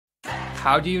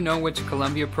how do you know which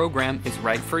Columbia program is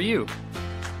right for you?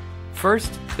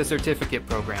 First, the certificate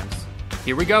programs.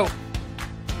 Here we go.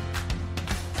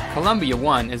 Columbia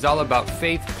 1 is all about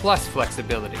faith plus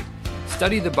flexibility.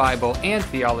 Study the Bible and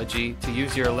theology to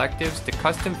use your electives to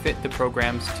custom fit the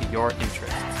programs to your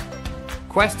interests.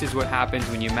 Quest is what happens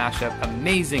when you mash up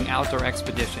amazing outdoor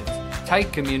expeditions,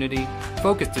 tight community,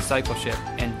 focused discipleship,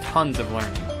 and tons of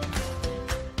learning.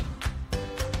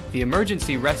 The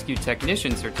Emergency Rescue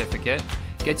Technician Certificate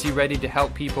gets you ready to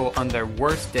help people on their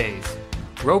worst days.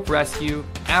 Rope rescue,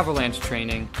 avalanche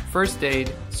training, first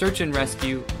aid, search and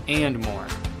rescue, and more.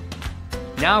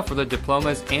 Now for the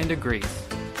diplomas and degrees.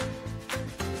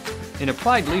 In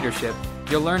Applied Leadership,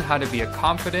 you'll learn how to be a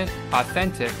confident,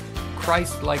 authentic,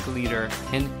 Christ-like leader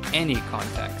in any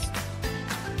context.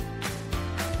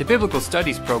 The Biblical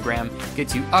Studies program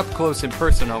gets you up close and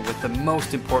personal with the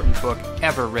most important book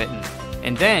ever written,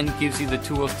 and then gives you the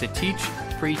tools to teach,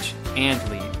 preach, and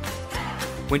lead.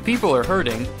 When people are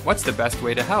hurting, what's the best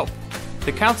way to help?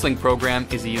 The counseling program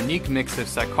is a unique mix of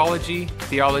psychology,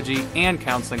 theology, and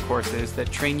counseling courses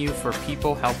that train you for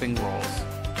people-helping roles.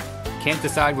 Can't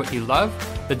decide what you love?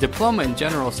 The Diploma in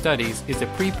General Studies is a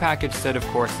prepackaged set of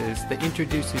courses that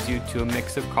introduces you to a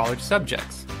mix of college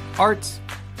subjects: arts,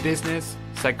 business,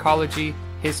 psychology,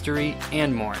 history,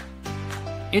 and more.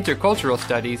 Intercultural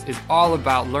Studies is all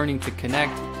about learning to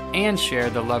connect and share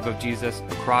the love of Jesus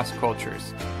across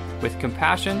cultures, with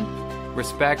compassion,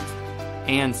 respect,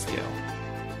 and skill.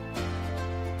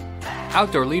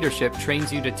 Outdoor Leadership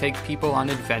trains you to take people on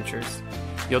adventures.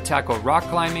 You'll tackle rock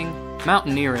climbing,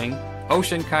 mountaineering,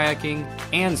 ocean kayaking,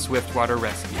 and swiftwater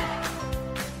rescue.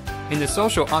 In the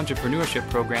Social Entrepreneurship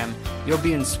program, you'll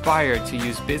be inspired to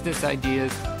use business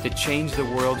ideas to change the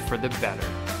world for the better.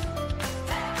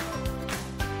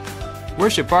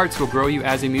 Worship Arts will grow you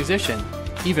as a musician.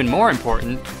 Even more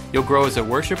important, you'll grow as a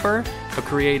worshiper, a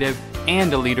creative,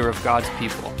 and a leader of God's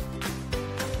people.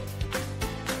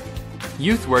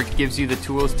 Youth Work gives you the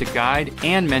tools to guide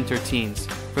and mentor teens,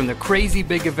 from the crazy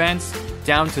big events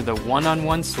down to the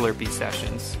one-on-one Slurpee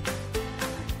sessions.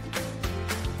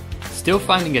 Still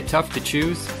finding it tough to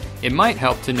choose? It might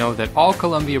help to know that all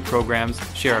Columbia programs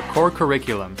share a core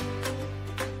curriculum.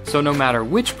 So no matter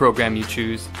which program you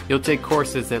choose, you'll take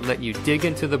courses that let you dig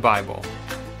into the Bible,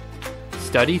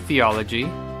 study theology,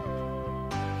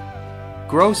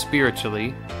 grow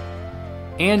spiritually,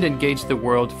 and engage the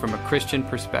world from a Christian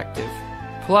perspective.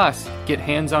 Plus, get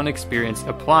hands-on experience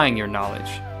applying your knowledge.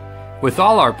 With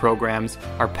all our programs,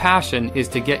 our passion is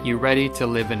to get you ready to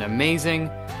live an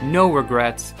amazing, no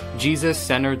regrets,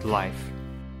 Jesus-centered life.